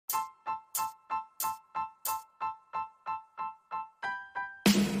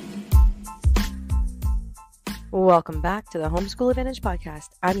Welcome back to the Homeschool Advantage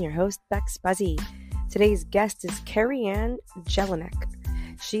podcast. I'm your host, Bex Buzzy. Today's guest is KeriAnne Jelinek.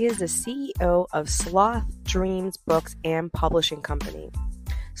 She is the CEO of Sloth Dreams Books and Publishing Company.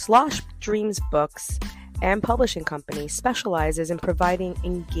 Sloth Dreams Books and Publishing Company specializes in providing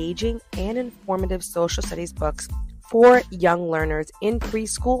engaging and informative social studies books for young learners in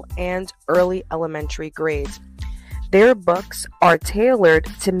preschool and early elementary grades. Their books are tailored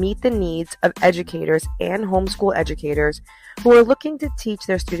to meet the needs of educators and homeschool educators who are looking to teach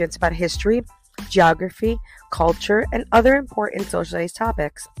their students about history, geography, culture, and other important social studies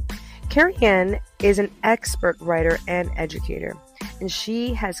topics. KeriAnne is an expert writer and educator, and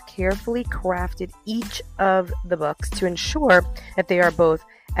she has carefully crafted each of the books to ensure that they are both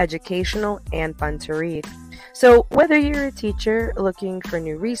educational and fun to read. So whether you're a teacher looking for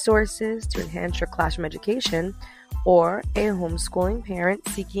new resources to enhance your classroom education, or a homeschooling parent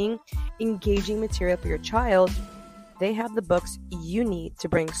seeking engaging material for your child, they have the books you need to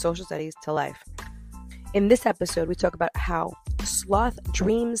bring social studies to life. In this episode, we talk about how Sloth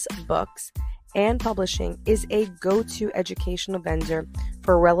Dreams Books and Publishing is a go-to educational vendor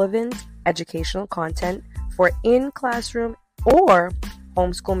for relevant educational content for in-classroom or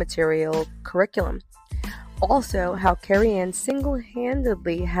homeschool material curriculum. Also, how KeriAnne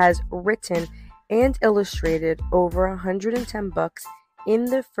single-handedly has written and illustrated over 110 books in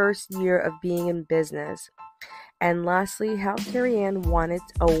the first year of being in business. And lastly, how KeriAnne wanted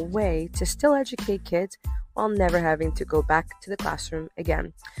a way to still educate kids while never having to go back to the classroom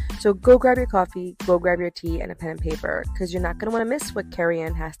again. So go grab your coffee, go grab your tea, and a pen and paper, because you're not going to want to miss what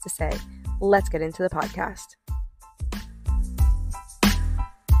KeriAnne has to say. Let's get into the podcast.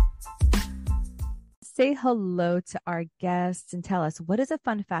 Say hello to our guests and tell us, what is a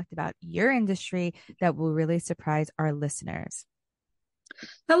fun fact about your industry that will really surprise our listeners?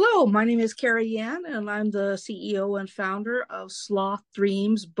 Hello, my name is KeriAnne, and I'm the CEO and founder of Sloth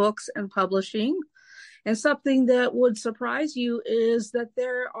Dreams Books and Publishing. And something that would surprise you is that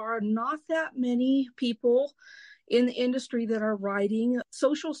there are not that many people in the industry that are writing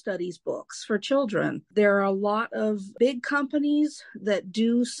social studies books for children. There are a lot of big companies that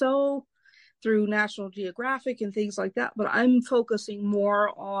do so through National Geographic and things like that, but I'm focusing more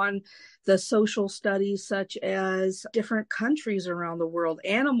on the social studies such as different countries around the world,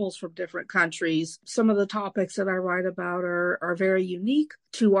 animals from different countries. Some of the topics that I write about are very unique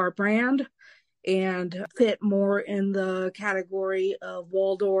to our brand and fit more in the category of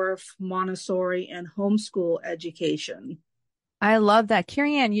Waldorf, Montessori, and homeschool education. I love that.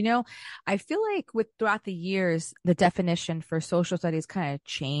 KeriAnne, I feel like throughout the years, the definition for social studies kind of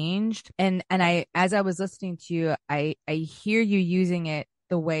changed. And as I was listening to you, I hear you using it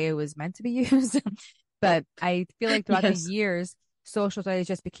the way it was meant to be used. But I feel like throughout the years, social studies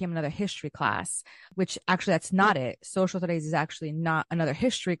just became another history class, which actually that's not it. Social studies is actually not another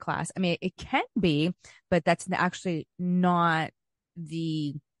history class. I mean, it can be, but that's actually not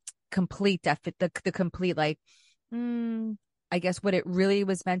the complete the complete I guess what it really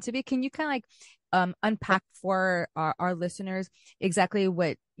was meant to be. Can you kind of unpack for our listeners exactly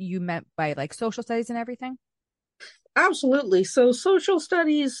what you meant by social studies and everything? Absolutely. So social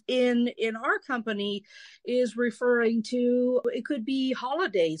studies in our company is referring to, it could be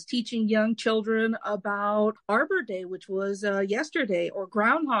holidays, teaching young children about Arbor Day, which was yesterday, or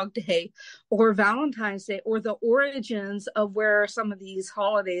Groundhog Day, or Valentine's Day, or the origins of where some of these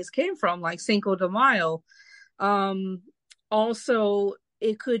holidays came from, like Cinco de Mayo. Also,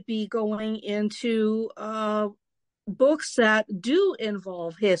 it could be going into books that do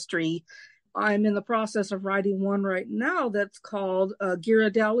involve history. I'm in the process of writing one right now that's called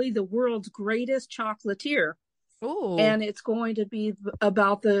Ghirardelli, the World's Greatest Chocolatier. Ooh. And it's going to be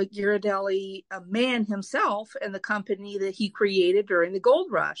about the Ghirardelli man himself and the company that he created during the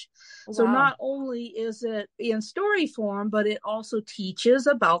gold rush. Wow. So not only is it in story form, but it also teaches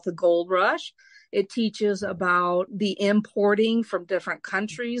about the gold rush. It teaches about the importing from different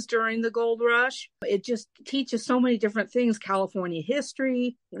countries during the gold rush. It just teaches so many different things, California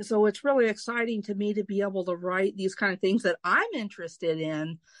history. So it's really exciting to me to be able to write these kind of things that I'm interested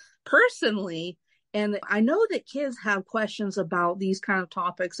in personally. And I know that kids have questions about these kind of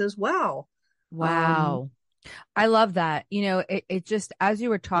topics as well. Wow. I love that. It just, as you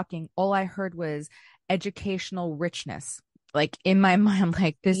were talking, all I heard was educational richness. In my mind,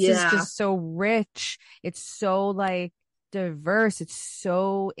 this is just so rich. It's so diverse. It's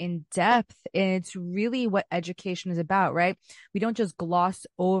so in depth. And it's really what education is about, right? We don't just gloss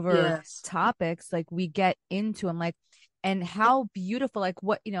over topics. We get into them, and how beautiful,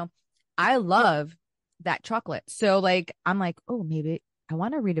 I love that chocolate. So I'm oh, maybe I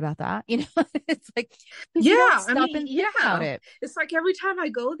want to read about that. It's like, because Yeah, you don't I stop mean, and think about yeah. it. It's like every time I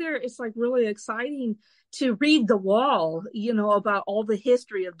go there, it's like really exciting to read the wall, about all the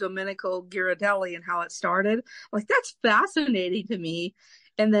history of Domenico Ghirardelli and how it started. Like that's fascinating to me.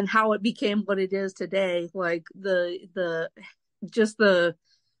 And then how it became what it is today, like the just the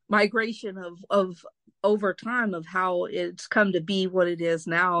migration of over time of how it's come to be what it is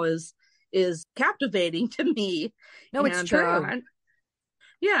now is captivating to me. No, it's And true.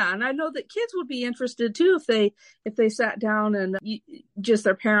 yeah, and I know that kids would be interested too if they sat down and just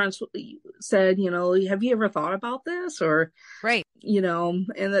their parents said, have you ever thought about this? Or, Right.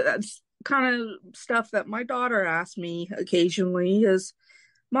 and that's kind of stuff that my daughter asks me occasionally is,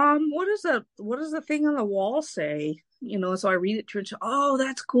 Mom, what does the thing on the wall say? So I read it to her. Oh,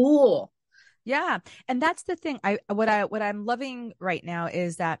 that's cool. Yeah. And that's the thing. What I'm loving right now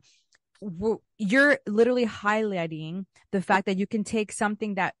is that you're literally highlighting the fact that you can take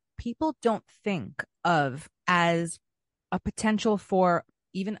something that people don't think of as a potential for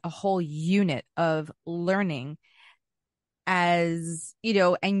even a whole unit of learning, as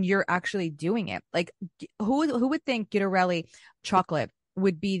and you're actually doing it. Like, who would think Ghirardelli chocolate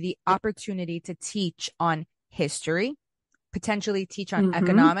would be the opportunity to teach on history, potentially teach on Mm-hmm.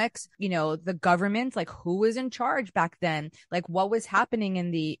 economics, the government, like who was in charge back then, like what was happening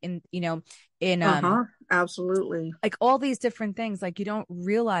in Uh-huh. Absolutely. like all these different things. Like you don't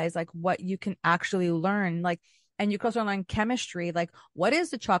realize like what you can actually learn. Like, and you can also learn chemistry, like what is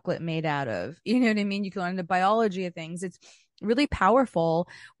the chocolate made out of? You know what I mean? You can learn the biology of things. It's really powerful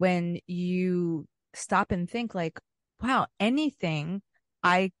when you stop and think like, wow,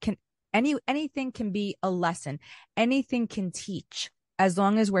 I can anything can be a lesson. Anything can teach as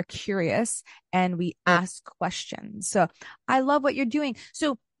long as we're curious and we ask questions. So I love what you're doing.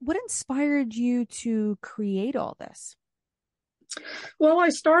 So what inspired you to create all this? Well, I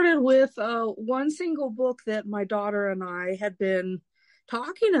started with one single book that my daughter and I had been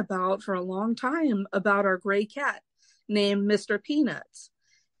talking about for a long time about our gray cat named Mr. Peanuts.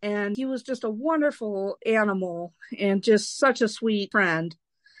 And he was just a wonderful animal and just such a sweet friend.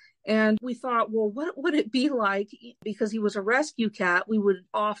 And we thought, well, what would it be like? Because he was a rescue cat, we would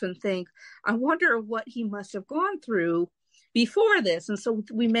often think, I wonder what he must have gone through before this. And so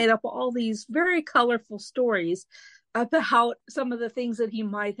we made up all these very colorful stories about some of the things that he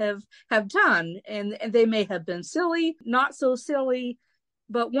might have done. And they may have been silly, not so silly.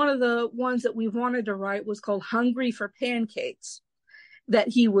 But one of the ones that we wanted to write was called Hungry for Pancakes, that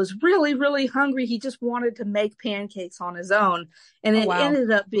he was really, really hungry. He just wanted to make pancakes on his own. And Oh, it wow.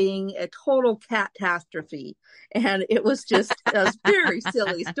 ended up being a total catastrophe. And it was just a very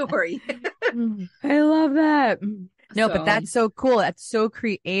silly story. I love that. No, but So, that's so cool. That's so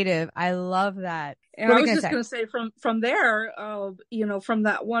creative. I love that. and What I were you was going to just say? going to say from there, from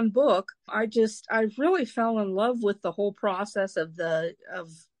that one book, I really fell in love with the whole process of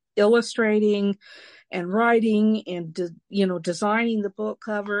illustrating and writing and designing the book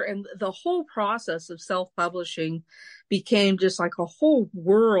cover, and the whole process of self-publishing became just like a whole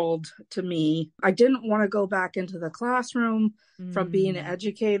world to me. I didn't want to go back into the classroom from being an Mm,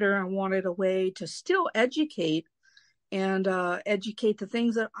 educator. I wanted a way to still educate and educate the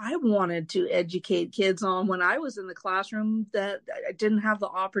things that I wanted to educate kids on when I was in the classroom that I didn't have the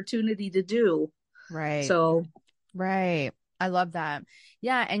opportunity to do. right. So Right. I love that.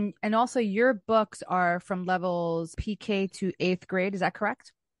 Yeah, and also your books are from levels PK to eighth grade. Is that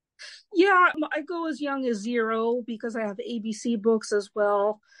correct? yeah, I go as young as 0 because I have ABC books as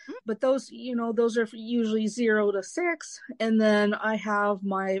well. But those are usually 0 to 6. And then I have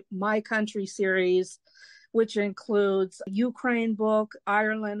my country series, which includes Ukraine book,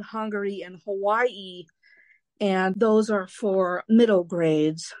 Ireland, Hungary, and Hawaii. And those are for middle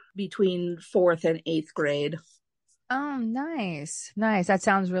grades between fourth and eighth grade. Oh, nice. Nice. That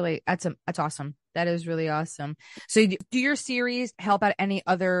sounds really, that's awesome. That is really awesome. So do your series help out any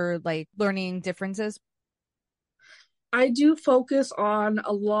other like learning differences? I do focus on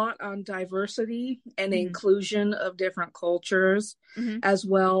a lot on diversity and Hmm. inclusion of different cultures, Hmm. as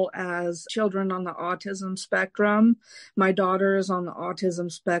well as children on the autism spectrum. My daughter is on the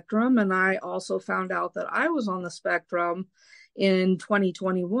autism spectrum, and I also found out that I was on the spectrum in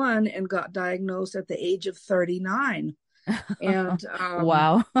 2021 and got diagnosed at the age of 39. And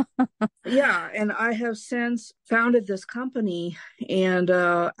Wow. yeah, and I have since founded this company and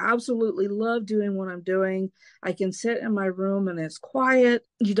absolutely love doing what I'm doing. I can sit in my room and it's quiet.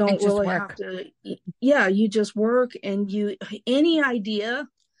 You And don't just really have work. to, yeah, you just work, and any idea,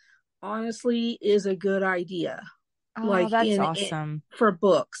 honestly, is a good idea. Oh, Like that's in awesome. for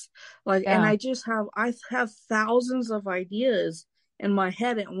books. Like, and Yeah. I have thousands of ideas in my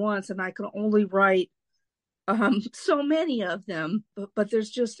head at once, and I can only write so many of them. But there's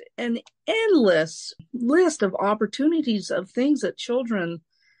just an endless list of opportunities of things that children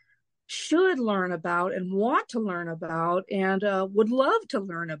should learn about and want to learn about and would love to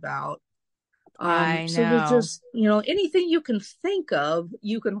learn about. I So there's know. just, anything you can think of,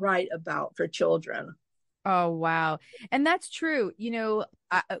 you can write about for children. Oh, wow. And that's true.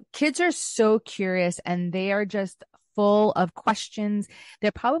 Kids are so curious and they are just full of questions.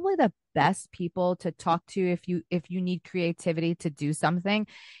 They're probably the best people to talk to if you need creativity to do something.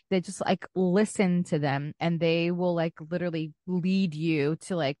 They just like listen to them and they will like literally lead you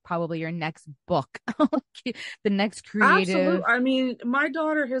to like probably your next book, the next Absolutely. creative. I mean, my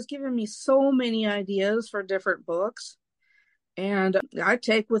daughter has given me so many ideas for different books. And I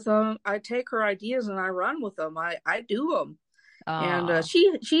take her ideas and I run with them. I do them. And Oh,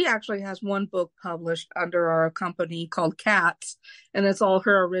 she actually has one book published under our company called Cats, and it's all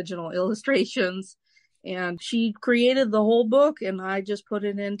her original illustrations. And she created the whole book, and I just put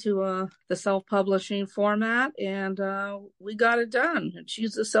it into the self-publishing format, and we got it done. And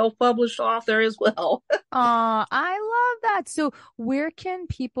she's a self-published author as well. I love that. So where can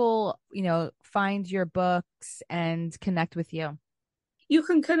people, find your books and connect with you? You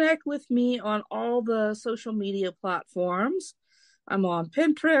can connect with me on all the social media platforms. I'm on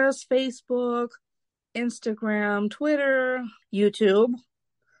Pinterest, Facebook, Instagram, Twitter, YouTube,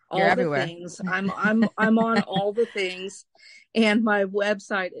 You're all the everywhere. things. I'm on all the things. And my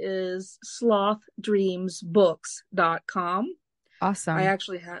website is slothdreamsbooks.com. I Awesome.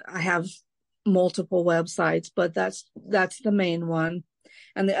 actually I have multiple websites, but that's the main one.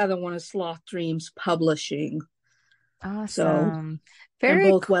 And the other one is Sloth Dreams Publishing. So, Awesome. and Very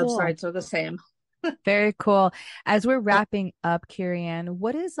both cool. websites are the same. Very cool. As we're wrapping up, KeriAnne,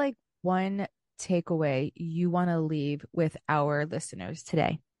 what is like one takeaway you want to leave with our listeners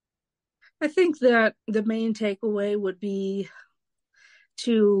today? I think that the main takeaway would be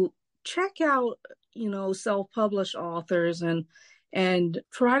to check out, self-published authors and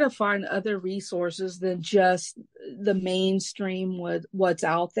try to find other resources than just the mainstream with what's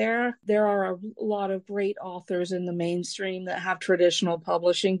out there. There are a lot of great authors in the mainstream that have traditional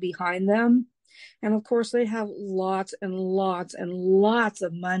publishing behind them. And of course, they have lots and lots and lots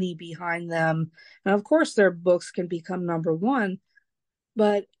of money behind them. And of course, their books can become number one.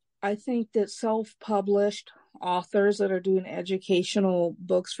 But I think that self-published authors that are doing educational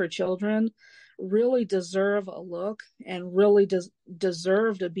books for children really deserve a look and really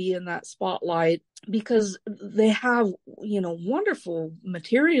deserve to be in that spotlight because they have, wonderful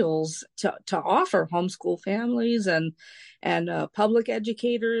materials to offer homeschool families and public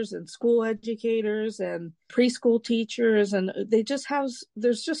educators and school educators and preschool teachers. And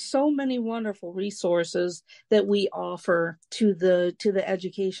there's just so many wonderful resources that we offer to the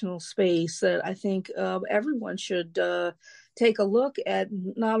educational space that I think everyone should take a look at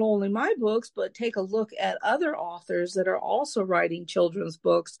not only my books, but take a look at other authors that are also writing children's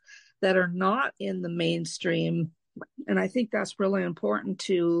books that are not in the mainstream. And I think that's really important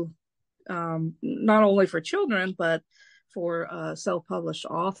to not only for children, but for self-published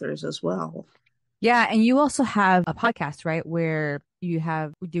authors as well. Yeah, and you also have a podcast, right? Where you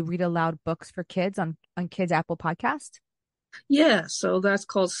read aloud books for kids on Kids Apple Podcast. Yeah, so that's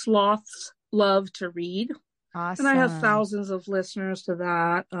called Sloths Love to Read. And I have Awesome. thousands of listeners to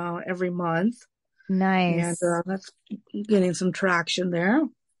that every month. And Nice. that's getting some traction there.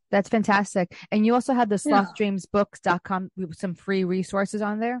 That's fantastic. And you also have the Yeah, slothdreamsbooks.com with some free resources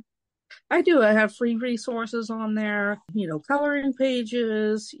on there. I do. I have free resources on there, coloring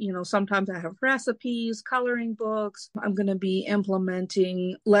pages, sometimes I have recipes, coloring books. I'm going to be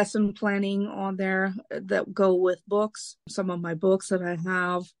implementing lesson planning on there that go with books, some of my books that I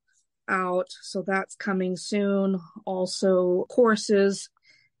have out. So that's coming soon. Also courses,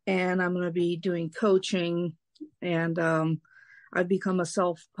 and I'm going to be doing coaching, and I've become a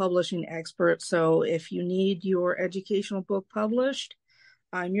self-publishing expert. So if you need your educational book published,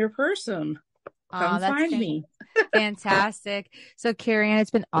 I'm your person. Oh, Come find me. fantastic. So, KeriAnne,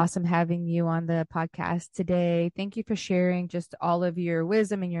 it's been awesome having you on the podcast today. Thank you for sharing just all of your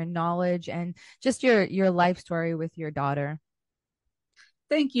wisdom and your knowledge and just your life story with your daughter.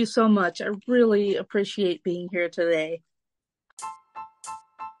 Thank you so much. I really appreciate being here today.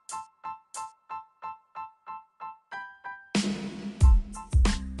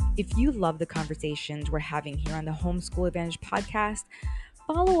 If you love the conversations we're having here on the Homeschool Advantage podcast,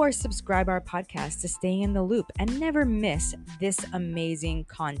 follow or subscribe our podcast to stay in the loop and never miss this amazing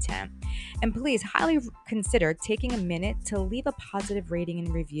content. And please highly consider taking a minute to leave a positive rating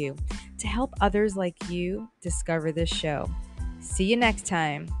and review to help others like you discover this show. See you next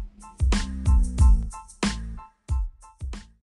time.